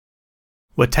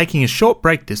We're taking a short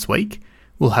break this week.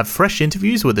 We'll have fresh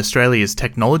interviews with Australia's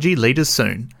technology leaders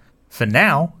soon. For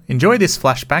now, enjoy this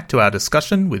flashback to our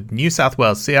discussion with New South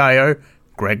Wales CIO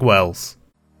Greg Wells.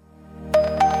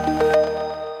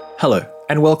 Hello,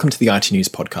 and welcome to the IT News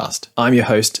Podcast. I'm your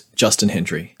host, Justin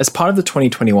Hendry. As part of the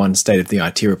 2021 State of the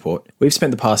IT Report, we've spent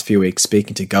the past few weeks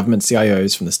speaking to government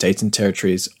CIOs from the states and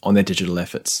territories on their digital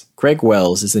efforts. Greg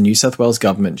Wells is the New South Wales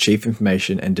Government Chief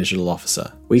Information and Digital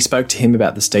Officer. We spoke to him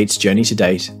about the state's journey to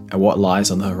date and what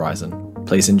lies on the horizon.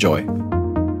 Please enjoy.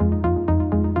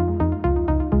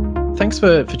 Thanks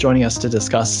for joining us to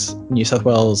discuss New South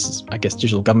Wales,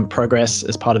 digital government progress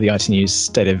as part of the IT News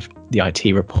State of the IT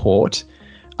Report.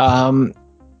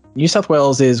 New South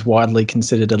Wales is widely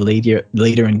considered a leader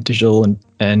in digital,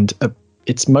 and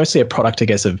it's mostly a product,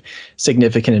 of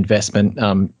significant investment,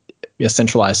 a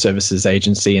centralised services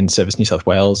agency in Service New South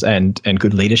Wales, and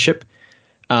good leadership.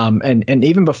 And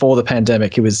even before the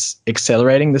pandemic, it was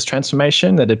accelerating this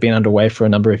transformation that had been underway for a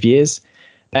number of years,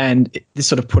 and this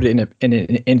sort of put it in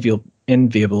an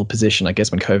enviable position, when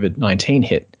COVID-19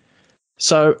 hit.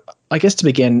 So, to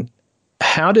begin,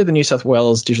 how did the New South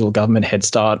Wales digital government head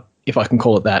start, if I can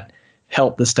call it that,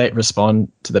 help the state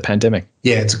respond to the pandemic?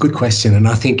 Yeah, it's a good question. And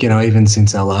I think, even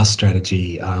since our last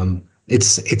strategy,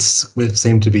 we've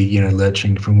seemed to be,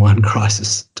 lurching from one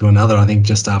crisis to another. I think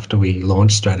just after we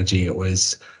launched strategy, it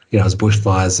was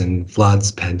bushfires and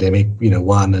floods, pandemic,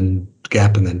 one, and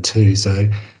gap, and then two. So,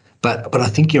 but I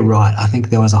think you're right. I think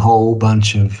there was a whole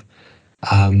bunch of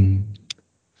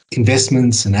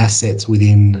investments and assets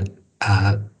within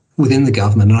the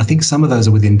government. And I think some of those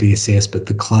are within DCS, but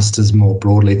the clusters more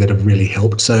broadly that have really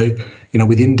helped. So,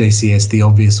 within DCS, the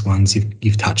obvious ones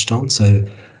you've touched on. So,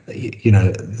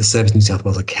 the Service New South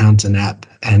Wales accountant app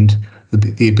and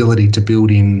the ability to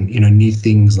build in, new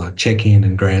things like check-in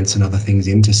and grants and other things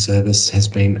into service has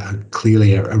been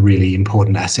clearly a really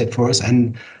important asset for us.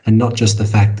 And not just the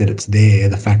fact that it's there,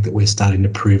 the fact that we're starting to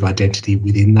prove identity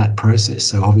within that process.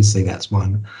 So obviously that's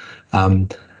one.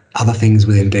 Other things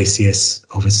within DCS,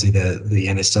 obviously the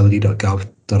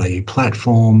NSW.gov.au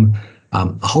platform,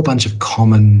 a whole bunch of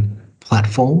common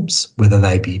platforms, whether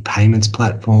they be payments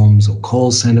platforms or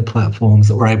call centre platforms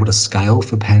that we're able to scale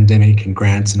for pandemic and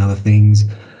grants and other things,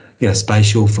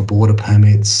 spatial for border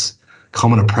permits,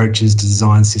 common approaches to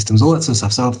design systems, all that sort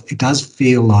of stuff. So it does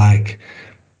feel like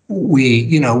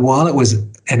we, while it was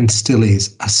and still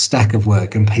is a stack of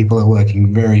work and people are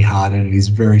working very hard and it is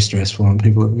very stressful and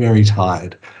people are very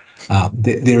tired,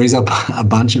 there is a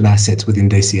bunch of assets within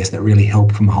DCS that really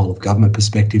help from a whole of government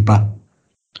perspective. But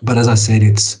as I said,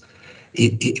 it's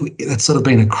sort of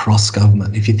been across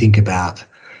government. If you think about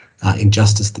in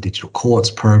justice, the digital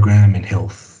courts program, in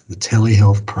health, the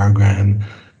telehealth program,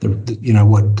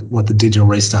 what the Digital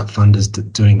Restart Fund is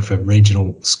doing for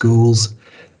regional schools.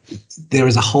 There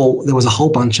was a whole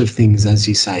bunch of things, as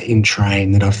you say, in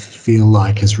train that I feel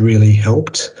like has really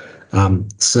helped.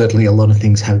 Certainly a lot of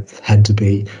things have had to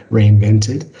be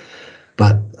reinvented,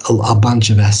 but a bunch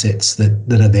of assets that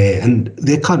are there, and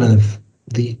they're kind of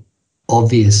the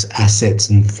obvious assets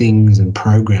and things and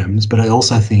programs. But I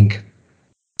also think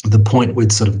the point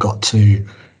we'd sort of got to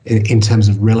in terms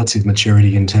of relative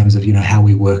maturity, in terms of, how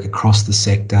we work across the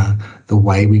sector, the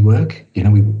way we work,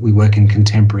 we work in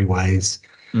contemporary ways.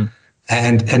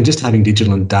 And just having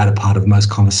digital and data part of most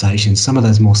conversations, some of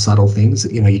those more subtle things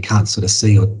that, you can't sort of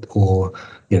see or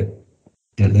they're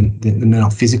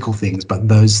not physical things, but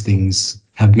those things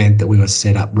have meant that we were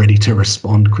set up ready to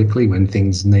respond quickly when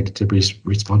things needed to be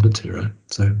responded to, right?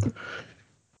 So,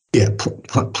 yeah,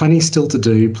 plenty still to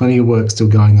do, plenty of work still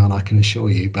going on, I can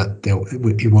assure you, but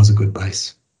it was a good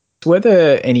base. Were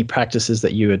there any practices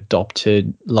that you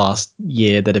adopted last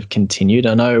year that have continued?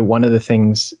 I know one of the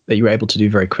things that you were able to do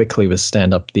very quickly was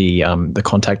stand up the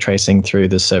contact tracing through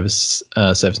the Service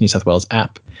New South Wales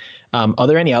app. Are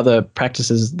there any other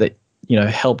practices that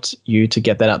helped you to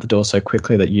get that out the door so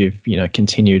quickly that you've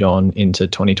continued on into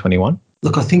 2021?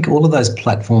 Look, I think all of those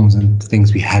platforms and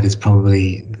things we had is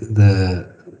probably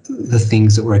the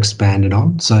things that were expanded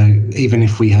on. So even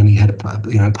if we only had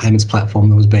a payments platform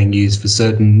that was being used for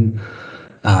certain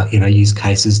use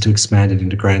cases, to expand it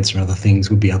into grants or other things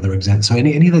would be other examples. So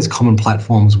any of those common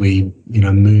platforms we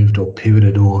moved or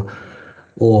pivoted or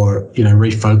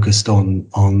refocused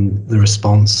on the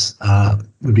response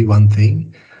would be one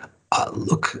thing.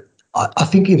 Look, I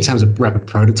think in terms of rapid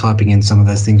prototyping and some of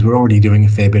those things, we're already doing a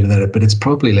fair bit of that, but it's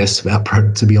probably less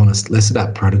about, to be honest, less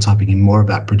about prototyping and more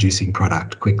about producing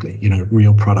product quickly,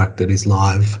 real product that is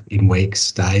live in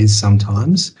weeks, days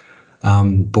sometimes.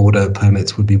 Border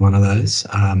permits would be one of those.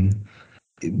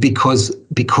 Because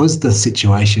the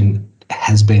situation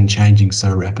has been changing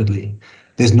so rapidly,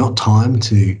 there's not time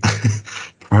to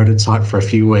prototype for a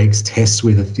few weeks, test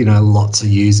with lots of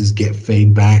users, get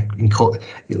feedback, and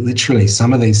literally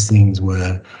some of these things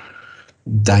were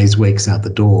days, weeks out the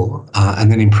door,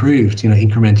 and then improved,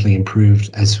 incrementally improved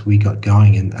as we got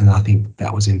going, and I think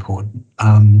that was important.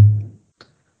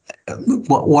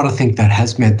 What I think that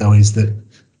has meant though is that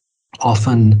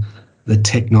often the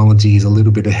technology is a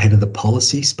little bit ahead of the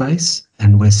policy space,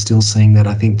 and we're still seeing that,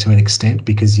 I think, to an extent,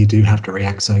 because you do have to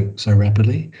react so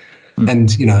rapidly.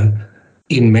 And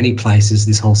in many places,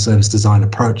 this whole service design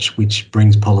approach, which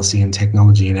brings policy and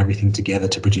technology and everything together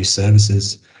to produce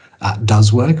services,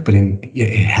 does work, but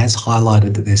it has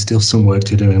highlighted that there's still some work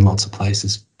to do in lots of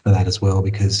places for that as well,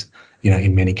 because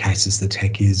in many cases the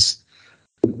tech is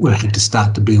working to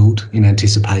start to build in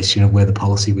anticipation of where the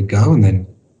policy would go, and then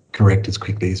correct as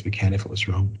quickly as we can if it was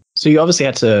wrong. So you obviously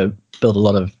had to build a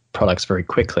lot of products very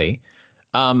quickly.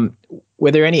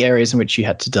 Were there any areas in which you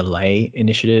had to delay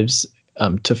initiatives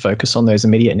to focus on those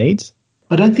immediate needs?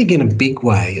 I don't think in a big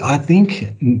way. I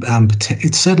think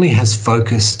it certainly has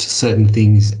focused certain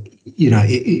things.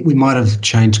 We might have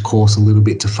changed course a little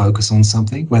bit to focus on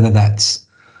something, whether that's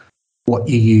what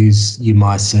you use your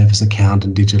My Service account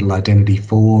and digital identity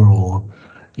for, or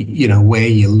where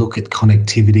you look at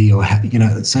connectivity, or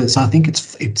so I think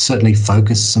it certainly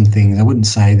focused some things. I wouldn't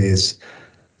say there's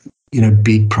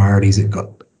big priorities that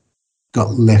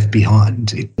got left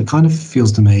behind. It kind of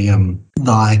feels to me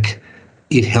like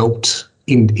it helped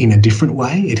in a different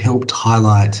way. It helped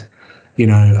highlight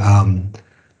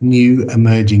new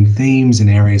emerging themes and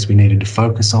areas we needed to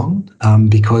focus on,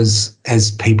 because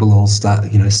as people all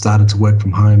started to work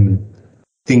from home and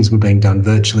things were being done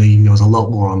virtually, there was a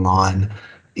lot more online.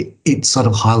 It sort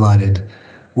of highlighted,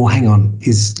 well, hang on,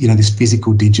 is this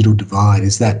physical digital divide,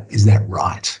 is that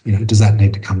right? Does that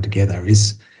need to come together?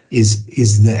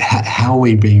 How are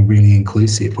we being really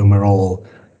inclusive when we're all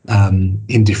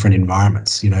in different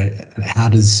environments? How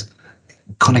does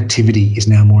connectivity is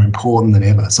now more important than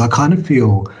ever? So I kind of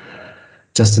feel,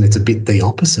 Justin, it's a bit the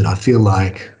opposite. I feel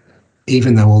like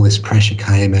even though all this pressure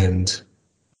came and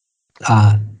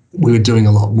we were doing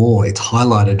a lot more, it's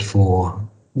highlighted for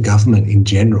government in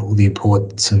general the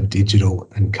importance of digital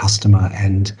and customer,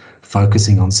 and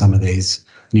focusing on some of these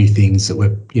new things that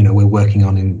we're working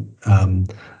on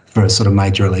for a sort of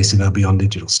major release of our Beyond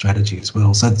Digital strategy as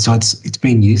well. So it's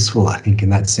been useful, I think, in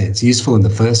that sense. Useful in the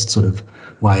first sort of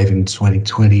wave in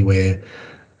 2020, where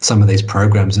some of these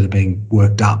programs that are being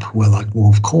worked up were like, well,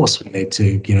 of course we need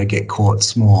to get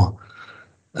courts more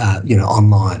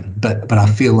online. But I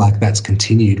feel like that's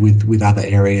continued with other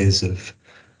areas of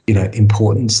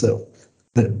importance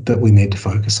that we need to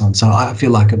focus on. So I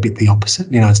feel like a bit the opposite.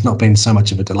 It's not been so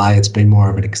much of a delay, it's been more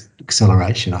of an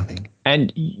acceleration, I think.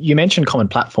 And you mentioned common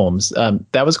platforms.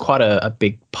 That was quite a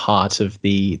big part of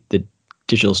the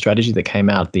digital strategy that came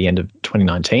out at the end of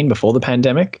 2019 before the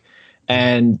pandemic.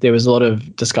 And there was a lot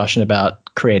of discussion about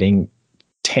creating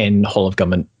 10 whole of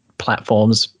government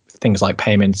platforms, things like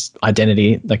payments,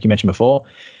 identity, like you mentioned before.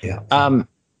 Yeah.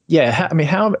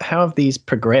 How have these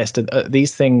progressed? Are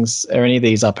any of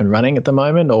these up and running at the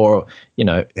moment, or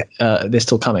they're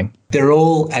still coming? They're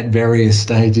all at various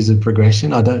stages of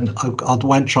progression. I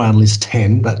won't try and list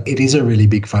 10, but it is a really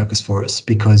big focus for us,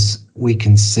 because we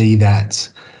can see that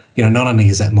not only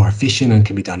is that more efficient and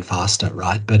can be done faster,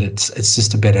 right, but it's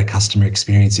just a better customer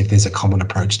experience if there's a common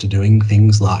approach to doing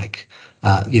things like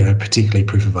particularly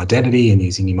proof of identity and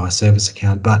using your My Service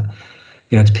account. But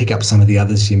to pick up some of the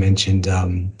others you mentioned,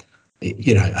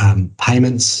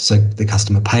 payments. So the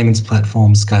customer payments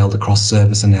platform scaled across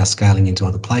service and now scaling into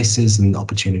other places, and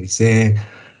opportunities there.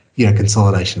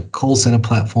 Consolidation of call center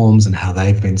platforms and how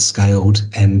they've been scaled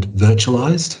and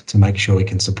virtualized to make sure we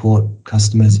can support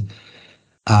customers.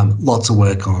 Lots of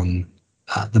work on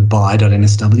the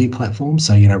buy.nsw platform.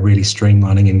 So, really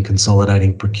streamlining and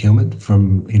consolidating procurement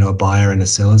from, a buyer and a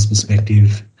seller's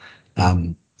perspective.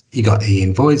 You got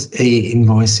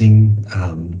e-invoicing,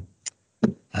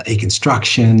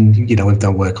 e-construction. We've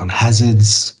done work on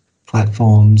hazards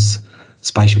platforms.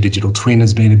 Spatial digital twin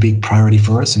has been a big priority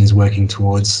for us and is working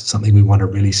towards something we want to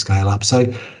really scale up.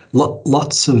 So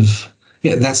lots of,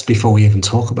 that's before we even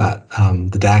talk about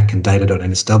the DAC and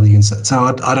data.nsw. And so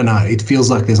I don't know, it feels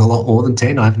like there's a lot more than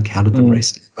 10. I haven't counted them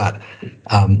recently, but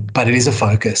it is a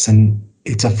focus, and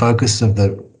it's a focus of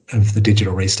the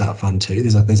Digital Restart Fund too.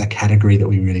 There's a category that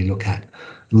we really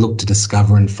look to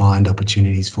discover and find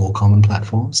opportunities for common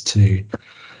platforms to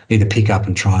either pick up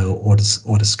and try or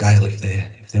to scale if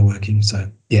they're working.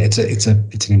 So yeah, it's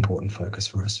an important focus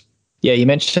for us. Yeah, you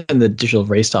mentioned the Digital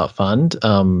Restart Fund.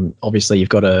 Obviously, you've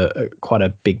got quite a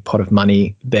big pot of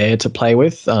money there to play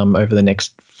with over the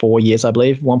next 4 years, I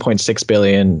believe. 1.6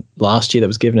 billion last year that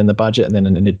was given in the budget, and then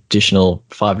an additional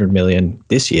 500 million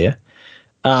this year.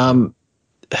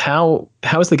 How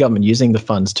is the government using the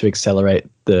funds to accelerate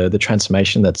the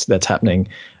transformation that's happening?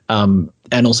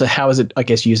 And also, how is it, I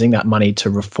guess, using that money to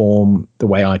reform the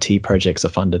way IT projects are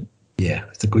funded? Yeah,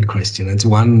 it's a good question. It's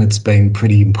one that's been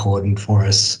pretty important for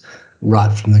us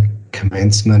right from the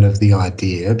commencement of the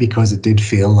idea, because it did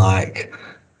feel like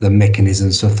the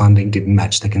mechanisms for funding didn't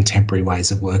match the contemporary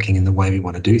ways of working and the way we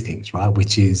want to do things, right?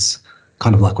 Which is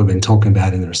kind of like we've been talking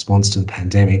about in the response to the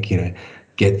pandemic,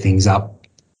 get things up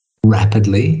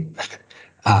rapidly,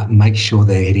 make sure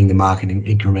they're hitting the mark and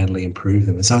incrementally improve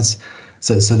them. And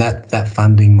so that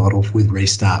funding model with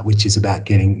Restart, which is about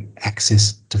getting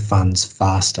access to funds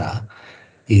faster,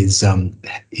 is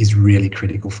really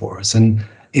critical for us. And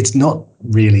it's not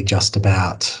really just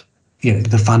about,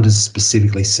 the fund is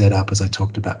specifically set up, as I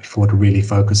talked about before, to really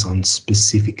focus on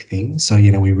specific things. So,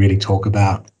 we really talk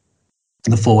about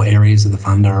the 4 areas of the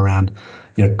fund are around,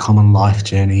 common life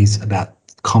journeys, about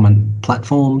common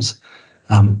platforms,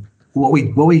 what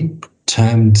we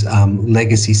termed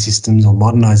legacy systems or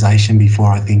modernisation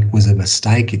before, I think, was a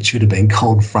mistake. It should have been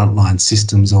called frontline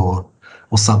systems or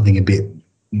something a bit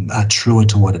truer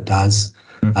to what it does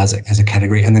as a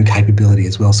category, and then capability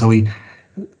as well.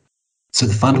 So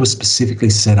the fund was specifically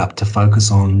set up to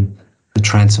focus on the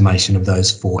transformation of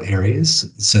those 4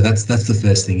 areas. So that's the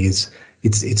first thing. Is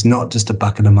it's not just a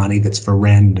bucket of money that's for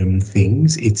random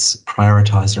things. It's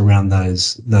prioritised around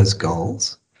those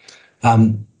goals.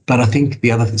 But I think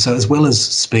the other, so as well as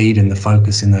speed and the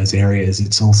focus in those areas,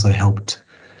 it's also helped,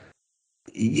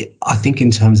 I think, in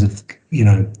terms of,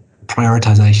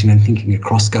 prioritisation and thinking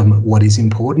across government, what is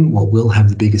important, what will have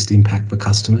the biggest impact for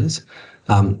customers.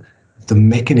 The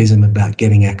mechanism about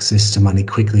getting access to money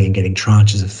quickly and getting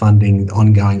tranches of funding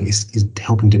ongoing is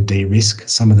helping to de-risk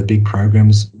some of the big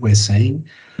programs we're seeing.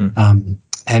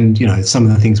 And, some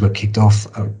of the things we've kicked off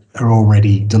are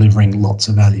already delivering lots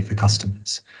of value for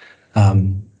customers.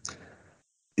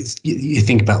 You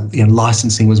think about,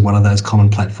 licensing was one of those common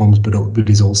platforms, but it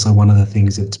is also one of the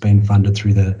things that's been funded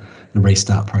through the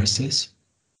Restart process.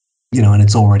 And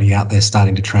it's already out there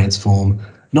starting to transform,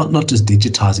 not just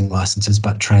digitising licenses,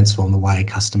 but transform the way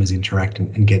customers interact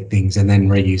and get things, and then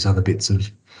reuse other bits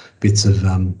of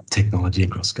technology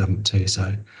across government too.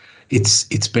 So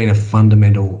it's been a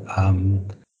fundamental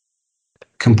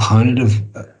component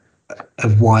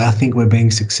of why I think we're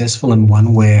being successful, and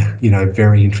one we're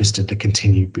very interested to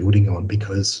continue building on,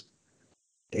 because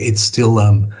it's still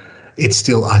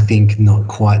I think not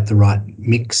quite the right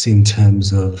mix in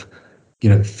terms of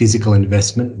physical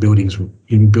investment,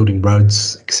 building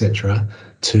roads, etc.,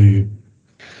 to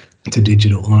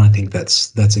digital, and I think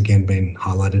that's again been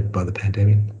highlighted by the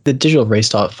pandemic. The Digital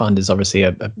Restart Fund is obviously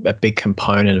a big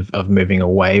component of moving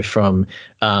away from,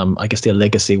 I guess, the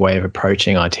legacy way of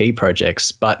approaching IT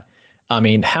projects. But I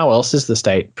mean, how else is the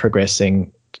state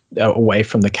progressing away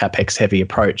from the capex heavy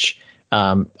approach?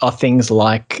 Are things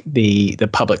like the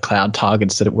public cloud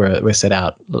targets that were set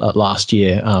out last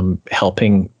year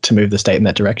helping to move the state in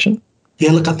that direction?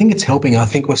 Yeah, look, I think it's helping. I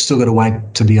think we've still got a way,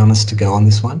 to be honest, to go on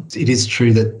this one. It is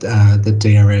true that the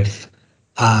DRF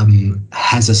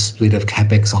has a split of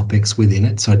capex, opex within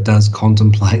it. So it does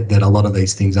contemplate that a lot of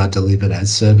these things are delivered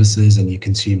as services, and you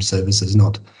consume services,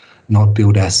 not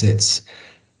build assets.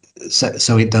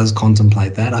 So it does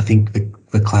contemplate that. I think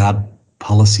the cloud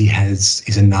policy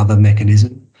is another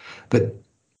mechanism. But,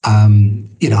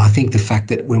 I think the fact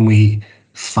that when we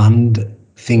fund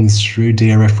things through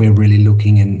DRF, we're really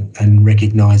looking and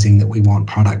recognising that we want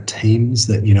product teams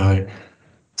that,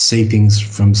 see things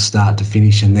from start to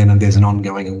finish, and then there's an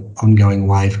ongoing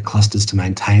way for clusters to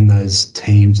maintain those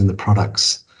teams and the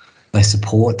products they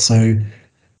support. So,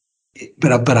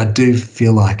 but I do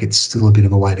feel like it's still a bit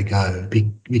of a way to go,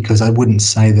 because I wouldn't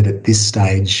say that at this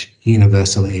stage,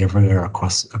 universally everywhere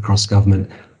across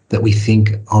government, that we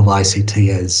think of ICT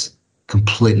as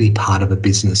completely part of a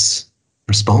business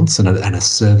response and a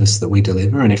service that we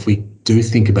deliver. And if we do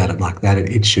think about it like that,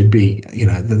 it should be,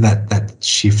 that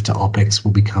shift to OPEX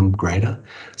will become greater.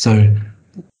 So,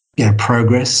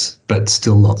 progress, but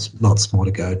still lots more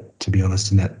to go, to be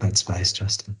honest, in that space,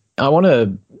 Justin. I want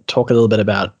to talk a little bit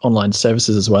about online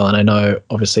services as well. And I know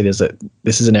obviously this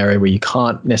is an area where you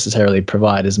can't necessarily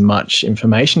provide as much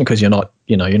information because you're not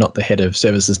the head of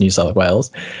Services New South Wales.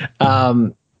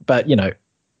 But,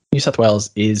 New South Wales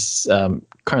is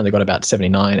currently got about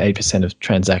 79% of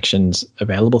transactions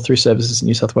available through Services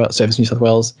New South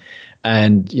Wales.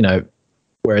 And,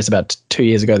 whereas about 2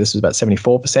 years ago, this was about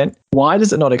 74%. Why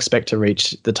does it not expect to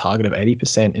reach the target of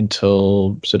 80%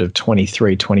 until sort of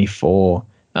 23, 24?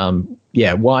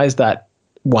 Why is that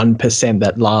 1%,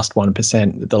 that last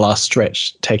 1%, the last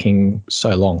stretch taking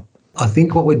so long? I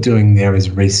think what we're doing there is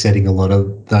resetting a lot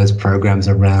of those programs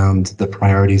around the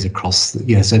priorities across,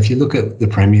 so if you look at the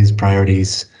Premier's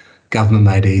priorities, government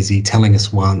made easy, telling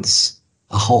us once,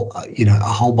 a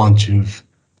whole bunch of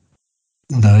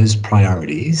those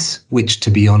priorities, which, to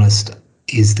be honest,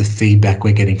 is the feedback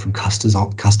we're getting from customers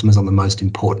on the most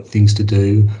important things to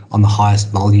do, on the highest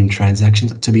volume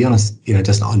transactions. To be honest,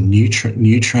 just on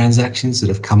new transactions that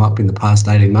have come up in the past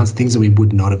 18 months, things that we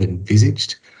would not have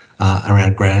envisaged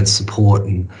around grant support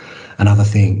and other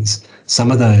things.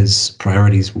 Some of those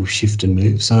priorities will shift and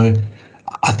move. So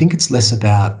I think it's less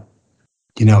about,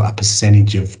 a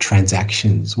percentage of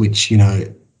transactions, which,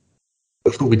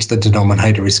 for which the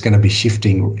denominator is going to be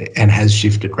shifting and has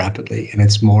shifted rapidly. And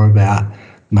it's more about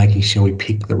making sure we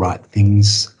pick the right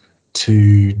things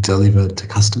to deliver to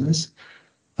customers.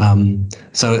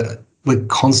 So we're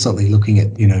constantly looking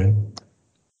at,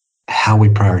 how we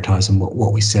prioritise and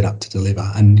what we set up to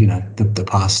deliver. And, the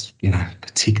past,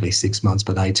 particularly 6 months,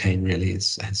 but 18 really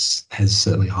has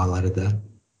certainly highlighted that.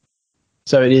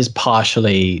 So it is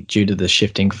partially due to the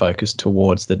shifting focus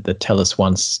towards the tell us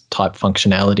once type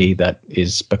functionality that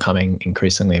is becoming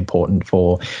increasingly important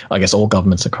for, I guess, all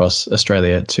governments across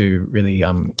Australia to really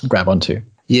grab onto.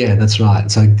 Yeah, that's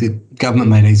right. So the government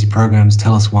made easy programs,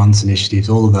 tell us once initiatives,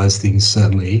 all of those things,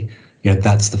 certainly,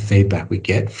 that's the feedback we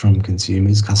get from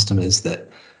consumers, customers, that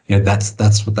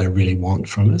that's what they really want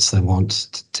from us. They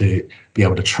want to be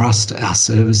able to trust our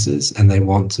services, and they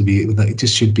want to be. It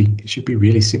just should be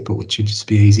really simple. It should just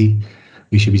be easy.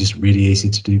 We should be just really easy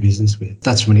to do business with.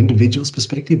 That's from an individual's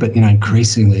perspective, but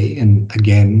increasingly, and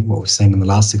again, what we've seen in the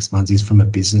last 6 months is from a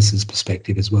business's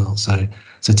perspective as well. So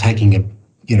taking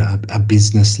a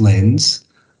business lens,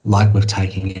 like we're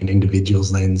taking an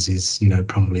individual's lens, is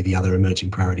probably the other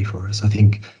emerging priority for us. I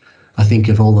think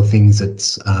of all the things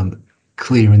that's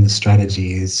clear in the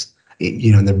strategy is,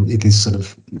 this sort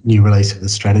of new release of the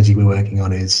strategy we're working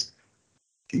on is,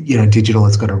 digital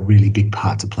has got a really big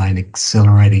part to play in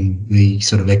accelerating the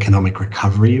sort of economic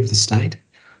recovery of the state,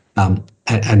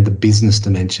 and the business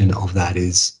dimension of that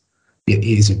is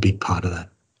a big part of that.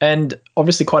 And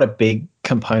obviously, quite a big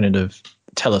component of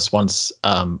Tell Us Once,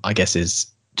 I guess, is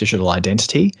digital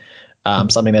identity.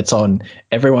 Something that's on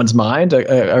everyone's mind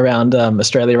around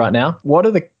Australia right now. What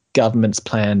are the government's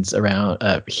plans around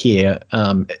here?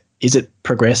 Is it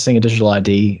progressing a digital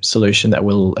ID solution that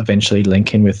will eventually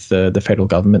link in with the federal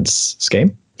government's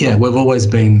scheme? Yeah, we've always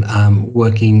been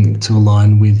working to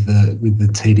align with the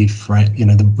TDIF, right?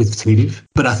 With TDIF.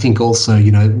 But I think also,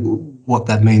 what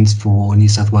that means for New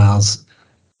South Wales,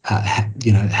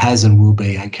 has and will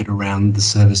be anchored around the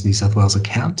Service New South Wales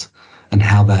account and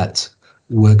how that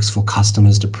works for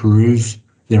customers to prove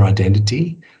their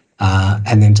identity,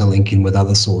 and then to link in with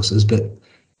other sources. But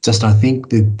just, I think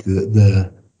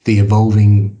the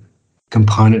evolving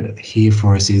component here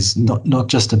for us is not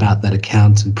just about that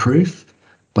account and proof,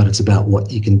 but it's about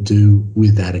what you can do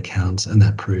with that account and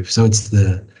that proof. So it's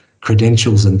the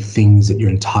credentials and things that you're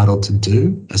entitled to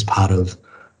do as part of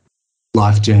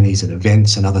life journeys and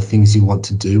events and other things you want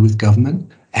to do with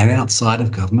government and outside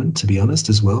of government, to be honest,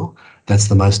 as well. That's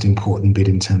the most important bit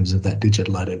in terms of that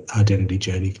digital identity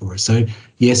journey for us. So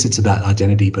yes, it's about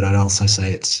identity, but I'd also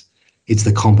say it's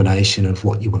the combination of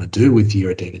what you want to do with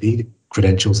your identity,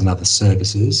 credentials and other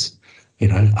services.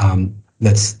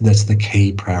 That's the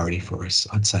key priority for us,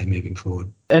 I'd say, moving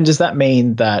forward. And does that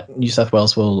mean that New South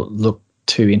Wales will look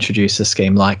to introduce a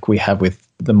scheme like we have with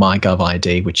the MyGov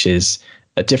ID, which is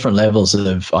at different levels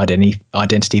of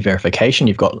identity verification?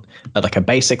 You've got like a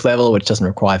basic level, which doesn't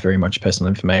require very much personal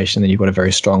information. Then you've got a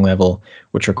very strong level,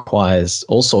 which requires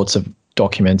all sorts of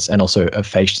documents and also a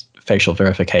facial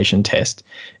verification test.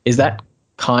 Is that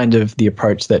kind of the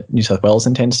approach that New South Wales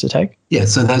intends to take? Yeah,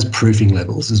 so those proofing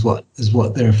levels is what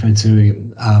they're referring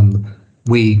to.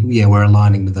 We're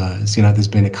aligning with those. There's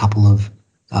been a couple of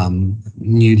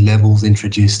new levels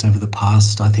introduced over the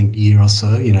past, I think, year or so,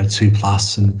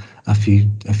 2+ and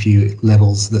a few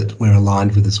levels that we're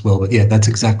aligned with as well. But yeah, that's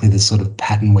exactly the sort of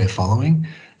pattern we're following.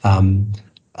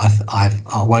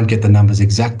 I won't get the numbers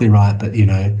exactly right, but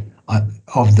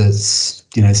of the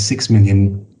 6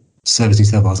 million Service New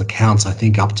South Wales accounts, I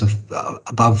think up to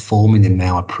above 4 million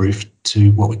now are proofed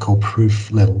to what we call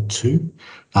proof level 2,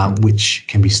 which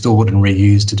can be stored and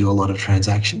reused to do a lot of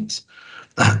transactions.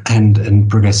 And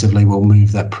progressively we'll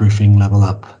move that proofing level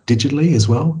up digitally as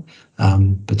well.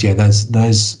 But yeah,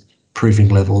 those proofing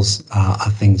levels are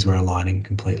things we're aligning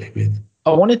completely with.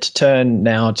 I wanted to turn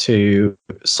now to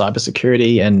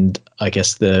cybersecurity and I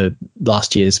guess the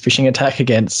last year's phishing attack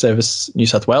against Service New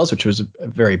South Wales, which was a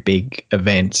very big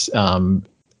event.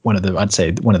 I'd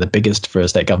say one of the biggest for a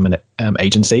state government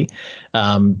agency.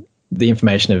 The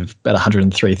information of about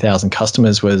 103,000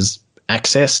 customers was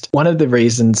accessed. One of the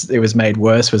reasons it was made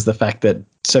worse was the fact that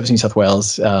Service New South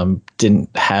Wales didn't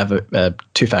have a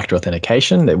two-factor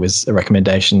authentication. There was a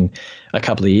recommendation a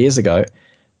couple of years ago.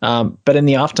 But in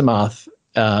the aftermath,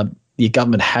 the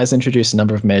government has introduced a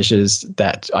number of measures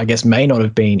that I guess may not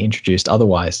have been introduced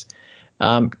otherwise.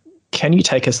 Can you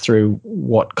take us through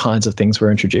what kinds of things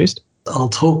were introduced? I'll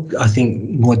talk, I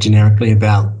think, more generically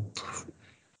about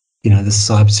the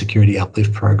cybersecurity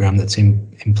uplift program that's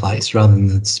in place rather than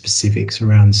the specifics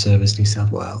around Service New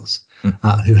South Wales,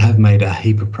 who have made a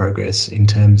heap of progress in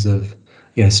terms of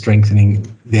strengthening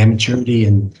their maturity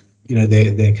and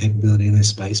their capability in this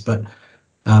space. But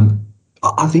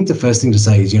I think the first thing to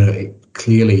say is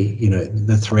clearly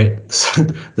the threat,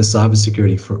 the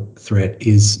cybersecurity threat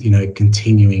is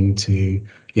continuing to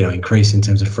increase in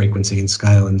terms of frequency and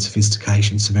scale and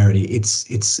sophistication, severity.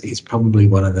 It's probably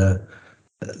one of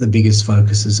the biggest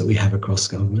focuses that we have across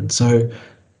government. So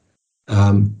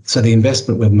the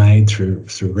investment we've made through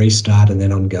Restart and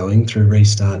then ongoing through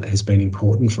Restart has been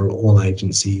important for all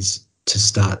agencies to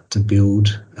start to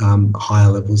build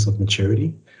higher levels of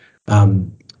maturity.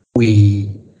 We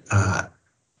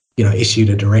issued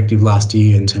a directive last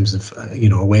year in terms of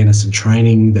awareness and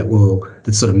training that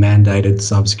sort of mandated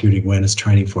cybersecurity awareness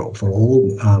training for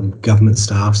all government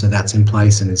staff. So that's in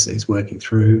place and is working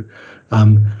through.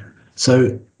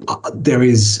 So there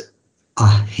is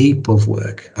a heap of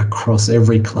work across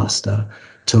every cluster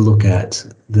to look at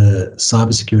the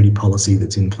cybersecurity policy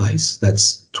that's in place.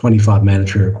 That's 25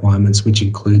 mandatory requirements, which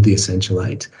include the Essential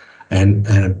 8, and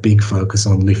a big focus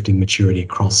on lifting maturity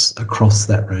across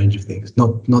that range of things.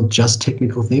 Not just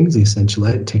technical things, the Essential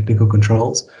 8, technical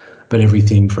controls, but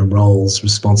everything from roles,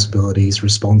 responsibilities,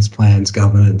 response plans,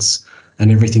 governance,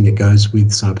 and everything that goes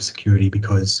with cybersecurity,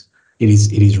 because it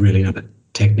is really not a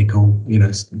technical,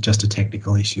 just a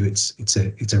technical issue. It's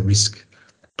a risk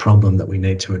problem that we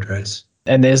need to address.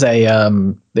 And there's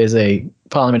a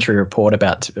parliamentary report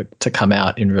about to come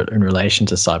out in relation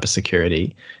to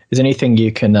cybersecurity. Is there anything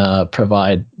you can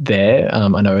provide there?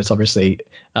 I know it's obviously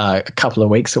a couple of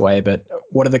weeks away, but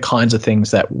what are the kinds of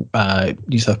things that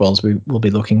New South Wales will be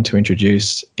looking to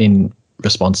introduce in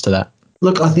response to that?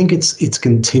 Look, I think it's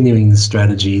continuing the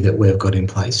strategy that we've got in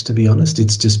place, to be honest.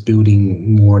 It's just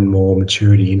building more and more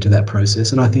maturity into that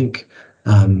process. And I think,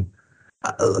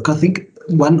 I think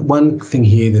one thing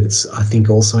here that's I think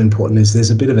also important is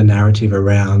there's a bit of a narrative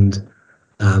around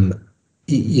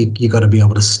you got to be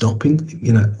able to stop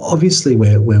obviously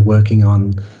we're working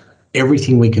on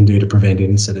everything we can do to prevent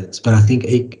incidents, but I think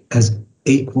as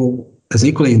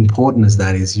equally important as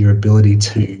that is your ability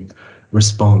to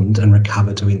respond and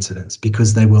recover to incidents,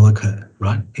 because they will occur,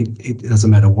 right? It doesn't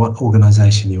matter what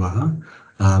organisation you are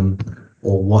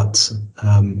or what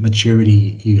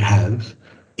maturity you have.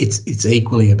 It's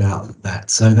equally about that.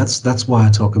 So that's why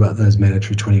I talk about those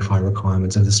mandatory 25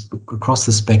 requirements. And across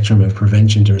the spectrum of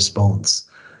prevention to response,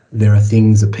 there are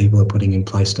things that people are putting in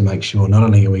place to make sure not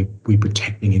only are we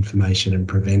protecting information and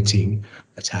preventing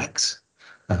attacks,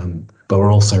 but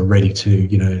we're also ready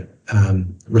to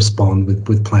respond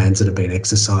with plans that have been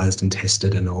exercised and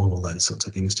tested and all of those sorts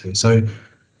of things too. So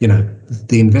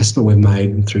the investment we've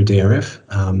made through DRF,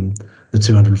 the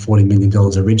 $240 million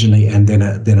originally, and then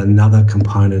another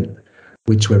component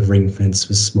which we've ring-fenced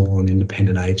for small and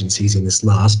independent agencies in this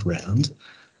last round,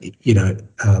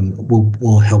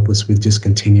 will help us with just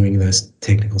continuing those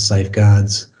technical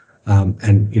safeguards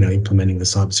and implementing the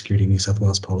cybersecurity New South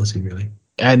Wales policy really.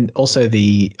 And also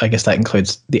I guess that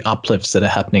includes the uplifts that are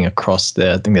happening across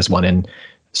I think there's one in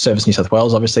Service New South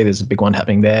Wales, obviously there's a big one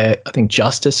happening there. I think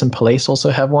Justice and Police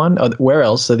also have one. Where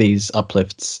else are these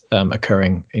uplifts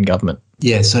occurring in government?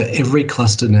 Yeah, so every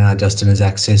cluster now, Justin, has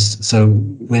access. So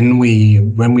when we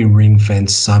ring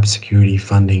fence cybersecurity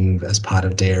funding as part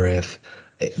of DRF,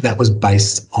 that was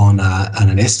based on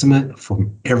an estimate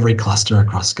from every cluster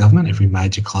across government, every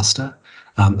major cluster,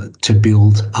 to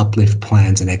build uplift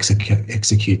plans and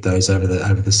execute those over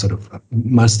the sort of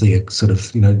mostly a sort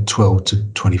of 12 to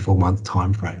 24 month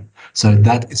time frame. So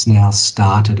that is now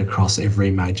started across every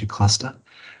major cluster,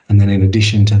 and then in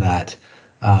addition to that,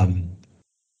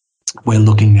 we're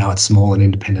looking now at small and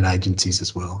independent agencies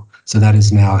as well. So that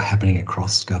is now happening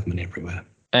across government everywhere.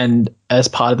 And as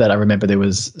part of that, I remember there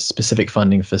was specific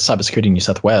funding for cybersecurity in New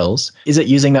South Wales. Is it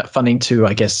using that funding to,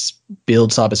 I guess,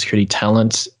 build cybersecurity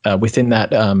talent within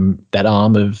that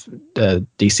arm of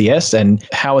DCS? And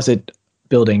how is it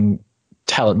building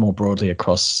talent more broadly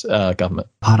across government?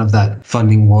 Part of that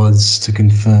funding was to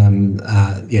confirm,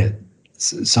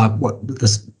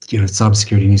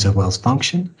 cybersecurity New South Wales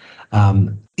function,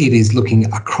 It is looking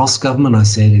across government, I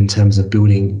said, in terms of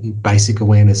building basic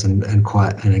awareness and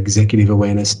quite an executive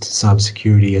awareness to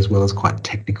cybersecurity, as well as quite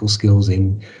technical skills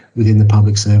within the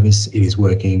public service. It is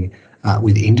working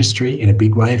with industry in a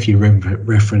big way. If you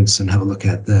reference and have a look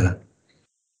at the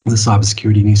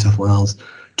Cybersecurity New South Wales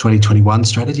 2021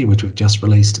 strategy, which we've just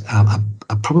released,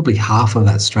 probably half of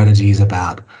that strategy is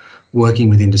about working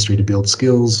with industry to build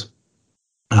skills,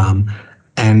 and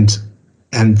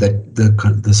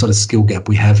the sort of skill gap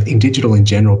we have in digital in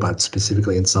general, but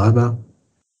specifically in cyber.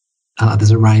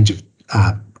 There's a range of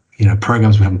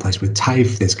programs we have in place with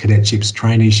TAFE. There's cadetships,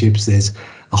 traineeships. There's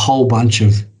a whole bunch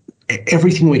of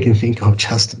everything we can think of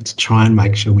just to try and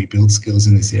make sure we build skills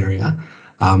in this area.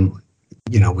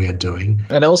 We are doing.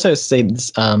 It also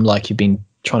seems like you've been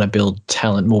trying to build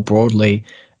talent more broadly,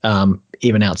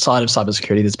 even outside of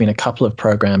cybersecurity. There's been a couple of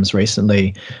programs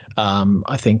recently,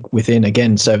 I think within,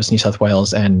 again, Service New South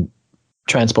Wales and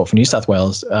Transport for New South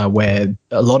Wales, where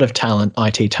a lot of talent,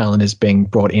 IT talent, is being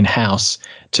brought in-house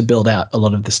to build out a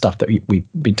lot of the stuff that we've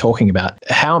been talking about.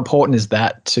 How important is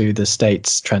that to the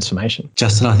state's transformation?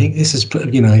 Justin, I think this is,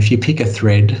 if you pick a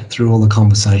thread through all the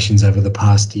conversations over the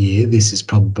past year, this is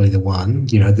probably the one.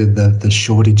 The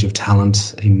shortage of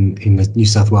talent in New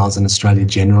South Wales and Australia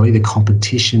generally, the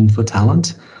competition for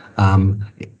talent,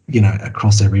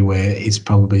 across everywhere is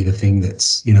probably the thing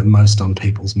that's, most on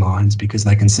people's minds, because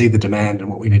they can see the demand and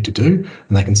what we need to do,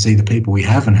 and they can see the people we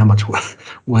have and how much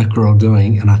work we're all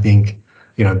doing. And I think,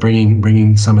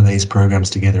 bringing some of these programs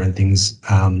together and things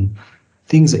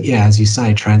that, as you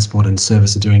say, Transport and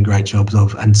Service are doing great jobs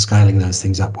of, and scaling those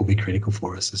things up will be critical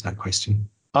for us. There's no question.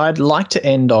 I'd like to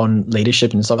end on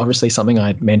leadership, and it's obviously something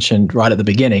I mentioned right at the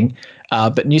beginning,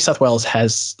 but New South Wales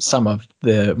has some of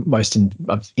the most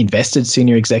invested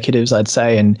senior executives, I'd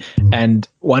say, and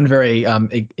one very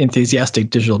enthusiastic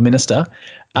digital minister.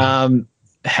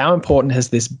 How important has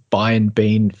this buy-in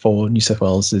been for New South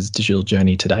Wales' digital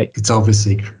journey to date? It's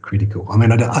obviously critical. I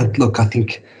mean, I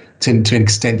think to an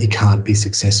extent you can't be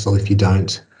successful if you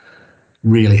don't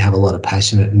really have a lot of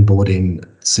passionate and bought-in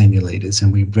senior leaders,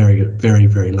 and we're very, very,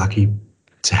 very lucky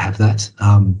to have that.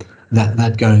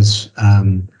 That goes,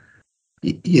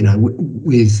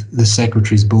 with the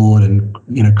Secretary's Board and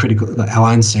critical.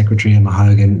 Our own Secretary, Emma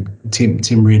Hogan,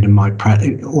 Tim Reid, and Mike Pratt.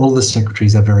 All the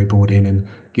secretaries are very bought in and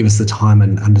give us the time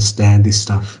and understand this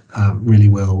stuff really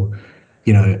well.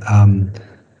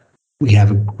 We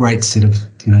have a great set of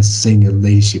senior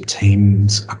leadership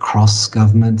teams across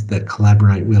government that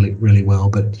collaborate really, really well.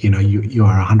 But you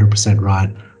are 100%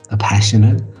 right. A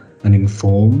passionate and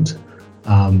informed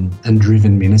and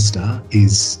driven minister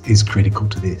is critical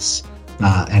to this,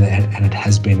 and it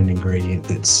has been an ingredient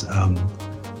that's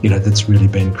that's really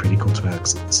been critical to our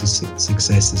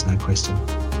success. There's no question.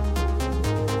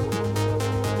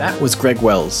 That was Greg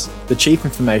Wells, the Chief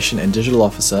Information and Digital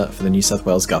Officer for the New South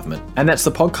Wales Government. And that's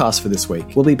the podcast for this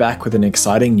week. We'll be back with an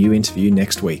exciting new interview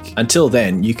next week. Until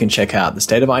then, you can check out the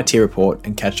State of IT report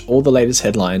and catch all the latest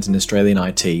headlines in Australian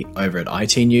IT over at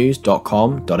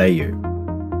itnews.com.au.